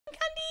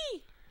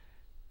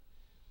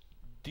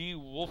D.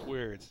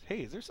 Wolfweirds.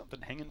 Hey, is there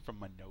something hanging from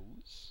my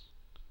nose?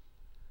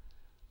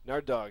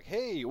 Nard Dog.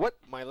 Hey, what?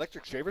 My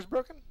electric shaver's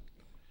broken?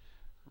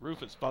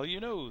 Rufus, follow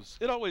your nose.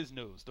 It always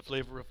knows the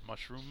flavor of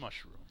mushroom.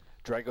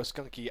 Drago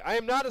Skunky. I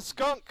am not a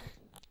skunk!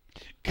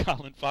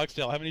 Colin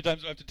Foxtail, how many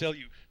times do I have to tell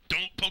you?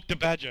 Don't poke the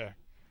badger.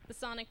 The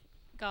Sonic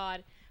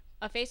God.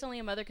 A face only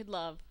a mother could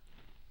love.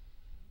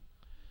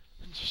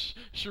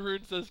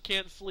 Sharoon says,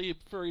 can't sleep,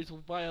 furries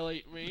will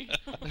violate me.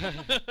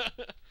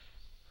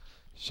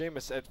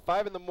 Seamus, at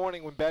 5 in the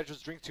morning when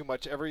badgers drink too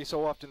much, every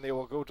so often they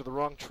will go to the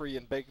wrong tree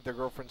and beg their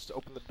girlfriends to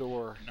open the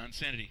door.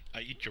 Nonsanity.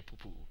 I eat your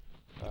poo-poo.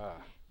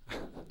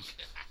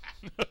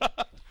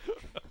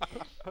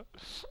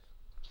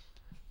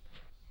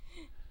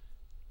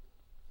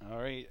 All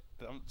right.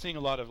 I'm seeing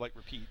a lot of, like,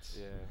 repeats.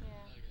 Yeah.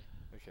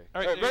 Okay.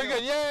 All right, very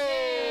good.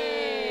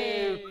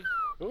 Yay!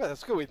 Ooh,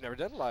 that's good. We've never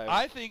done live.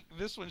 I think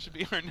this one should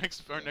be our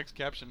next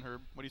caption,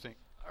 Herb. What do you think?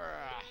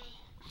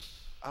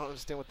 I don't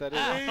understand what that is.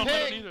 I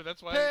don't either.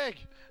 That's why. Pig!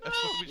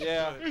 That's what we should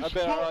Yeah, do. I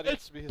bet our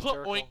audience would be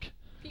hysterical. Oink.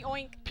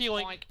 P-oink.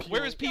 P-oink.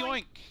 Where is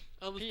P-oink?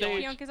 On the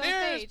P-oink stage. is on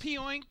There's stage.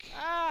 P-oink.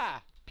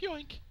 Ah!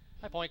 P-oink.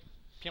 Hi, Poink.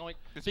 P-oink.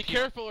 It's Be P-oink.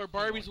 careful or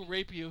Barbies will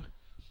rape you.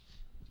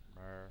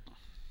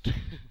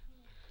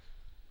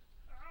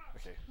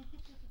 Okay.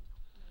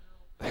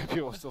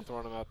 People are still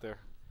throwing them out there.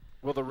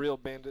 Will the real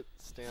bandit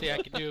stand See, up?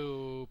 I can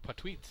do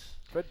patweets.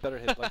 Fred better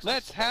hit like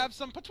Let's have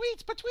some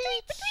patweets.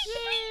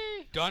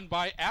 Done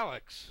by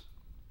Alex.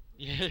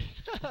 Yeah.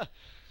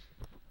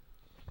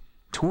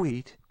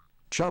 Tweet.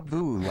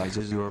 Chubvulas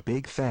is your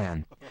big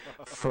fan.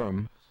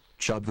 From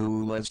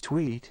Chubvulas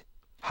tweet.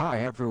 Hi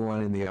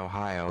everyone in the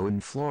Ohio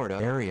and Florida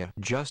area.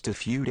 Just a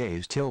few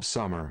days till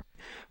summer.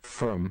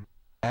 From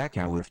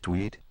Akawif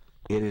tweet.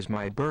 It is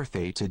my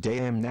birthday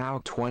today. I'm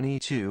now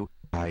 22.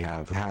 I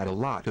have had a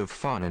lot of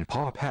fun and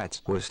Paw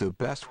Pets was the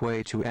best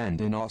way to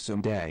end an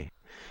awesome day.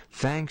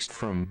 Thanks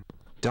from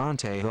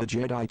Dante the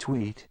Jedi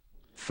tweet.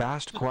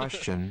 Fast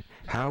question,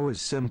 how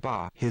is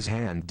Simba his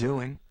hand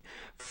doing?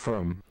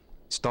 From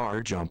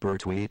Star Jumper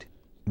tweet.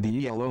 The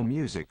yellow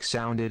music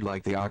sounded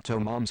like the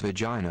Octomom's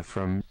vagina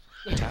from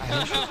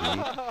Tahisha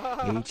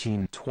tweet.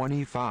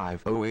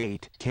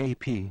 182508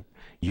 KP.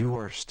 You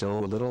are still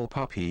a little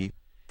puppy.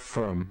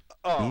 From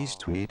East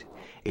tweet.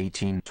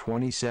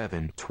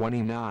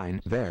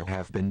 1827-29. There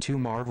have been 2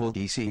 Marvel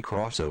DC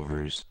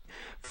crossovers.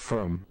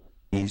 From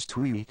East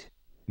tweet.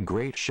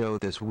 Great show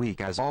this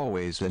week as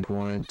always and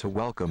wanted to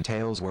welcome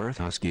Talesworth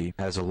Husky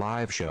as a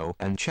live show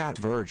and chat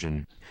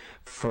virgin.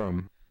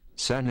 From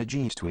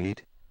Senagee's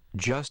tweet.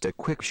 Just a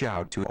quick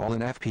shout to all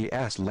in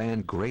FPS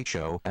land, great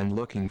show and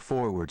looking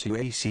forward to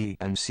AC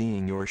and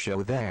seeing your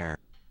show there.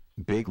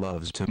 Big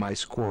loves to my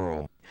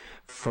squirrel.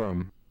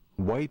 From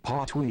White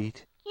Paw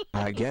tweet.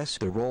 I guess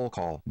the roll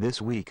call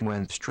this week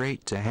went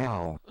straight to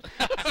hell.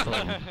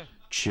 From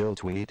Chill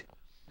tweet.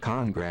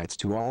 Congrats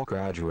to all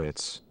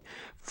graduates.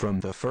 From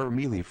the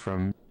Furmealy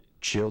from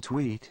Chill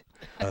tweet.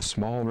 A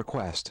small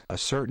request, a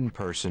certain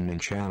person in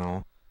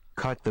channel.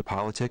 Cut the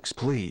politics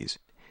please.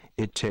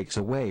 It takes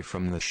away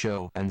from the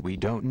show and we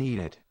don't need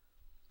it.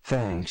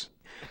 Thanks.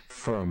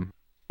 From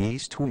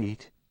East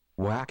tweet.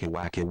 Wacky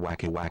wacky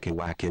wacky wacky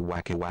wacky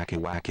wacky wacky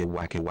wacky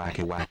wacky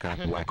wacky wacka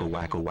wacka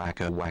wacka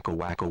wacka wacka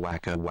wacka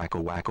wacka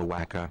wacka wacka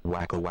wacka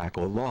wacka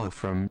wacka law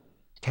from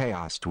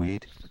Chaos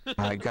tweet.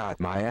 I got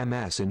my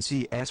MS in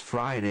CS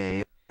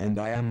Friday, and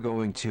I am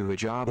going to a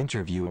job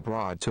interview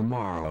abroad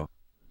tomorrow.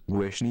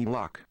 Wish me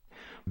luck.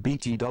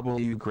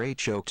 BTW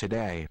great show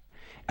today.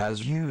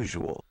 As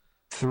usual.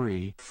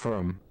 3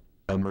 from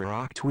a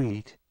Maroc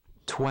tweet.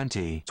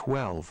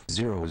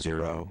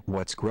 2012-00.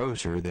 What's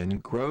grosser than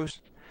gross?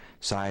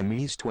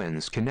 Siamese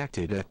twins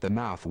connected at the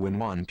mouth when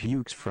one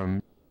pukes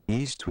from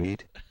East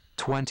tweet.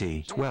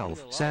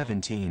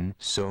 2012-17.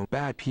 So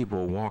bad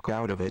people walk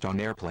out of it on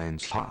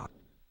airplanes. Ha.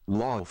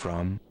 Lol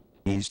from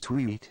East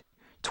tweet.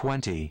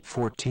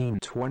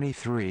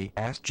 2014-23.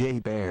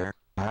 SJ Bear.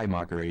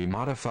 iMockery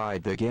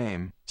modified the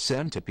game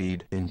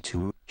Centipede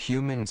into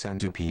Human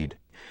Centipede.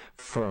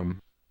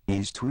 From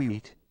East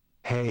tweet.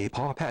 Hey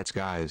Paw Pets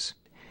guys.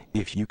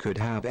 If you could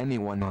have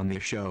anyone on the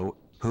show,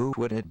 who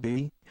would it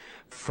be?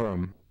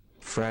 From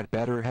Fred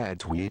Betterhead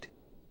tweet.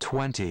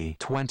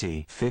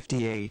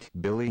 2020-58.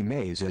 Billy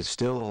Mays is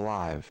still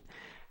alive.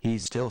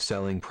 He's still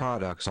selling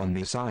products on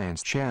the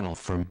Science Channel.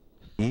 From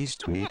East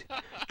tweet.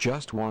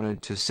 Just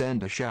wanted to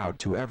send a shout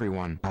to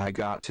everyone I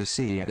got to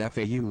see at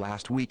FAU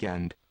last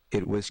weekend.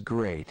 It was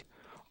great.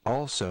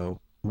 Also,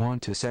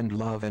 want to send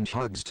love and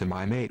hugs to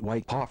my mate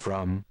White Paw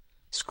from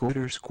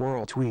Scooter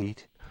Squirrel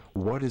tweet.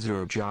 What is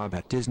your job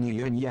at Disney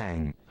Yin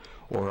Yang?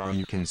 Or are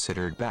you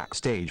considered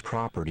backstage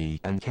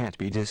property and can't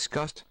be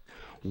discussed?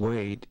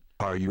 Wait,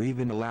 are you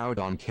even allowed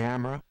on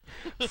camera?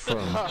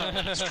 From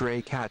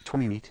Stray Cat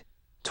tweet.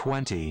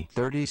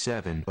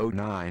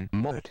 203709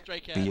 Mutt,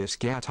 the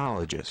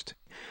eschatologist.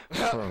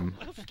 From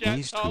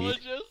East tweet.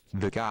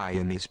 The guy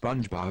in the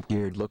SpongeBob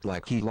beard looked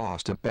like he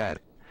lost a bet.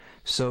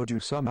 So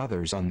do some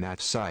others on that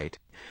site.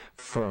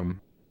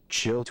 From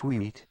Chill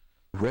tweet.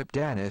 Rip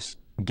Dennis,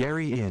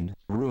 Gary in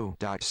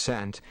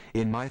Rue.sent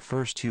in my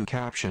first 2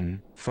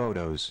 caption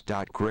photos.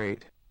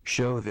 Great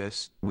show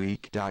this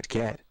week.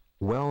 Get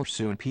well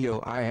soon.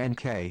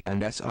 POINK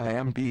and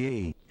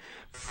SIMBE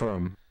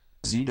from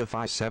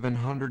Zedify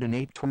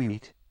 708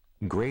 tweet.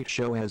 Great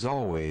show as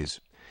always.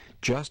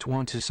 Just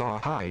want to say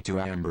hi to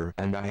Amber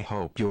and I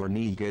hope your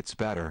knee gets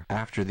better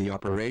after the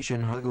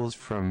operation. Huggles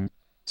from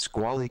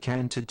Squally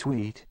Canted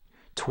tweet.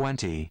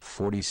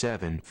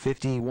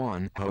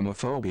 204751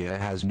 Homophobia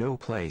has no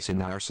place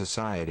in our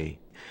society.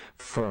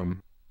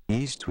 From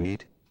East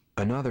tweet.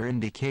 Another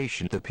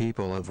indication the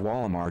people of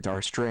Walmart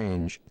are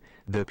strange.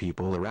 The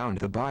people around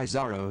the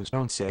Bizarros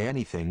don't say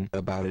anything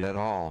about it at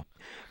all.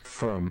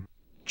 From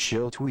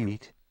Chill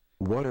tweet.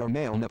 What are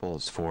male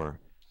nipples for?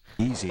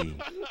 Easy.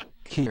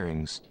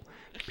 Hearings.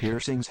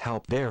 Piercings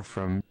help. There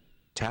from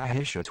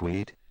Tahisha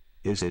tweet.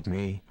 Is it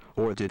me,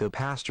 or did the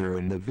pastor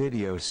in the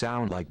video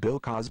sound like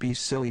Bill Cosby's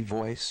silly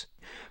voice?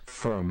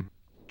 From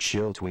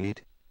Chill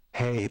tweet.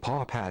 Hey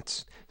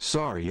Pawpets,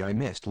 sorry I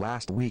missed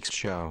last week's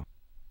show.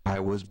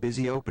 I was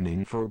busy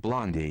opening for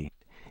Blondie.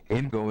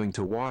 I'm going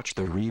to watch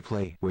the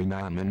replay when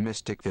I'm in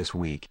Mystic this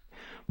week.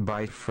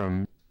 Bye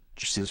from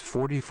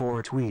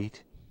Ch's44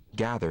 tweet.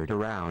 Gathered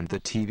around the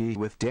TV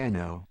with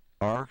Dano,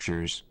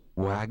 Archers,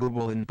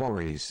 Waggable and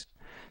Boris.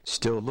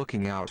 Still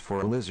looking out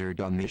for a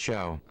lizard on the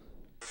show.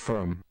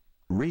 From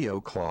Rio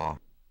Claw.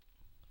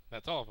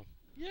 That's all of them.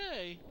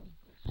 Yay.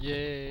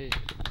 Yay.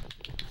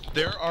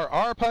 There are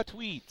ARPA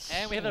tweets.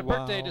 And we have a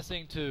birthday to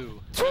sing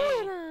to.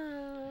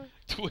 Twitter!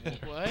 Twitter.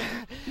 What?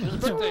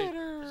 It's a birthday.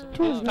 It's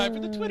time for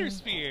the Twitter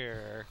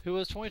sphere. Who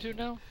is 22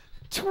 now?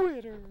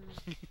 Twitter!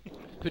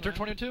 Who turned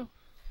 22?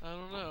 I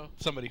don't know.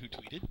 Somebody who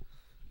tweeted.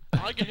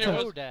 All I could hear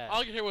was. Dad.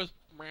 All I could hear was.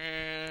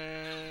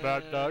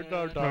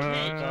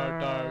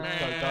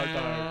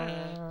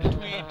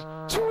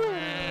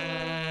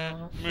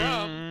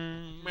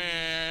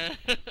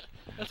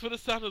 That's what it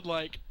sounded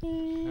like.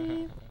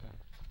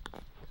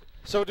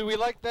 So do we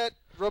like that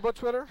Robo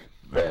Twitter?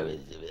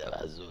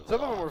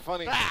 Some of them were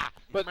funny,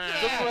 but some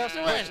of them asked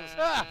questions.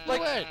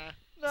 Like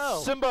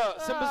No.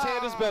 Simba's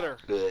hand is better.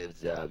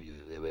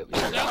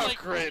 Oh,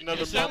 great,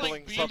 another it sounds mumbling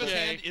like Simba's something.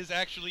 hand is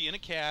actually in a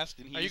cast,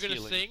 and Are you he's gonna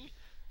sing?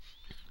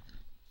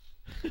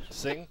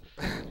 Sing.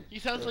 He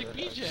sounds like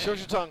BJ. Show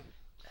your tongue.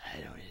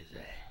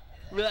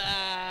 You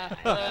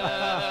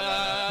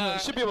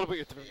should be able to put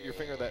your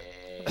finger there.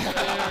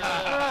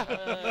 Yeah.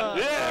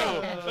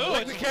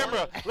 Like the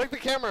camera. Like the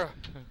camera.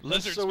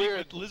 Lizards so speak weird.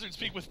 with lizards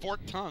speak with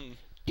forked tongue.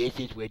 This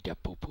is where the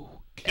poo poo.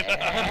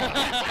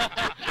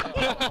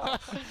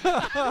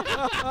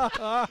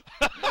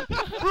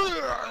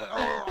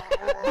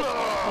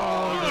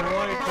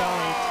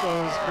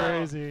 Goes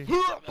crazy.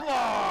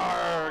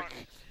 Blarg.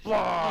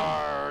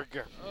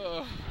 Blarg.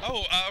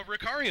 Oh,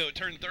 Ricario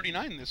turned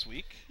 39 this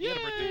week. He had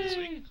a birthday this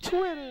week.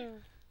 Twitter.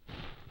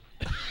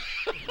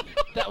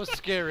 That was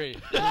scary.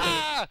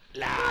 La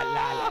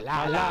la la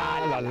la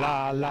la la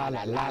la la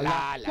la la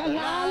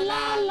la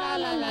la la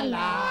la la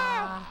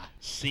la.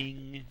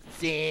 Sing.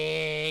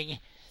 Sing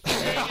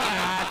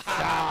a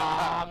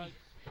song.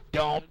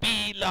 Don't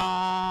be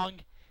long,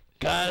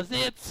 'cause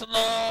it's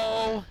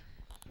slow.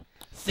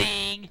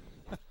 Sing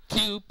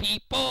to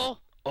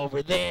people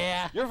over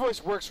there. Your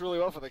voice works really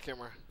well for the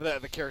camera.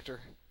 The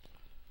character.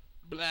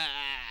 Blah,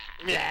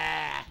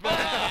 blah,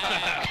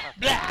 blah,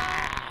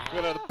 blah.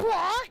 We're gonna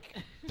block.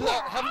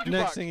 Block. Have him do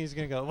Next block. thing he's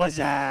gonna go, what's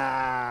up?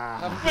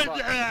 Have him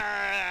do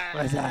block.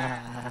 What's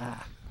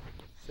up?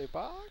 Say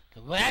block.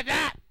 What's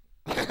up?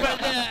 You did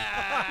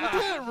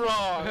it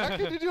wrong. How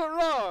could you do it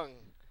wrong?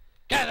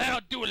 God, I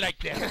don't do it like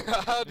that.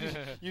 How did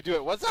you do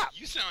it? What's up?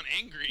 You sound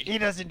angry. He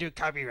doesn't do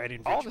copyright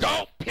All infringement. the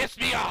Don't piss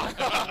me off.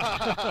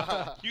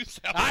 You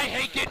sound. I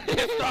hate getting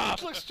pissed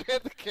off. Look straight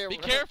at the camera. Be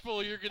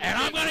careful, you're gonna. And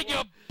I'm gonna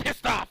get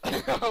pissed off.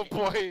 Oh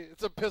boy,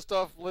 it's a pissed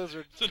off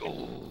lizard.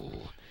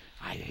 Oh,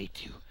 I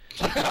hate you.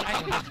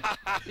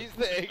 He's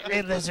the angry.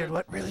 Hey, Lizard,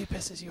 what really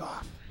pisses you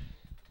off?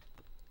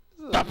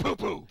 The poo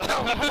poo. I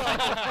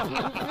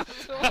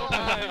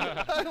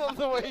love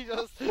the way he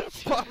just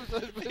pops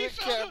up in the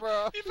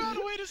camera. He found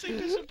a way to say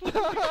piss and poo.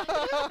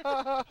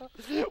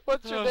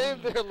 What's your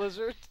name there,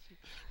 lizard?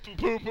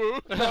 Poo poo.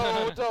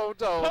 No, don't.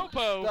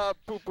 Popo. Not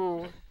poo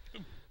poo.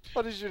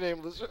 What is your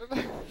name, lizard?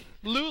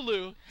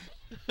 Lulu.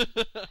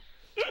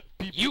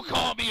 You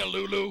call me a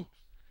Lulu?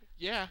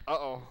 Yeah.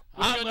 Uh-oh.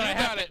 What are you gonna do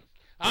about it?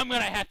 I'm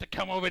gonna have to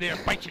come over there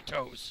and bite your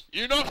toes.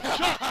 You know.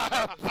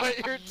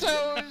 Bite your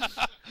toes.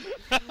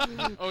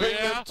 Oh Bring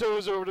yeah. them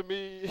toes over to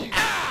me.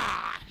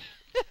 Ah!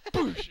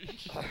 Boosh.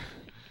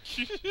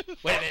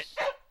 Wait a minute.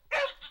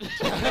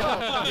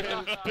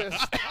 Man is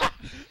pissed.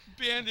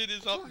 Bandit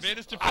is up.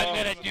 Bandit's to I'm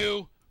gonna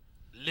do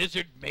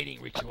lizard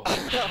mating ritual.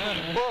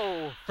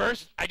 Whoa.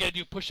 First, I gotta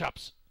do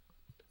push-ups.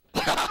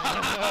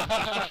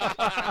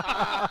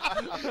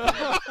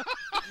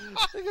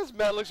 I think as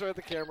Matt looks right at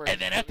the camera.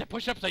 And then after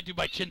push-ups, I do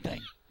my chin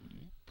thing.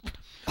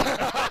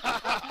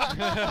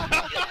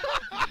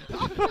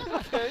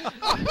 Okay.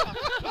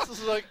 This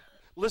is like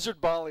lizard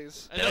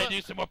bollies. And then I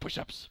do some more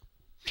push-ups.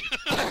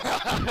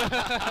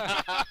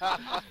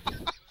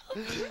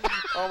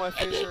 Oh, my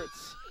face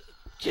hurts.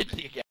 Gently again.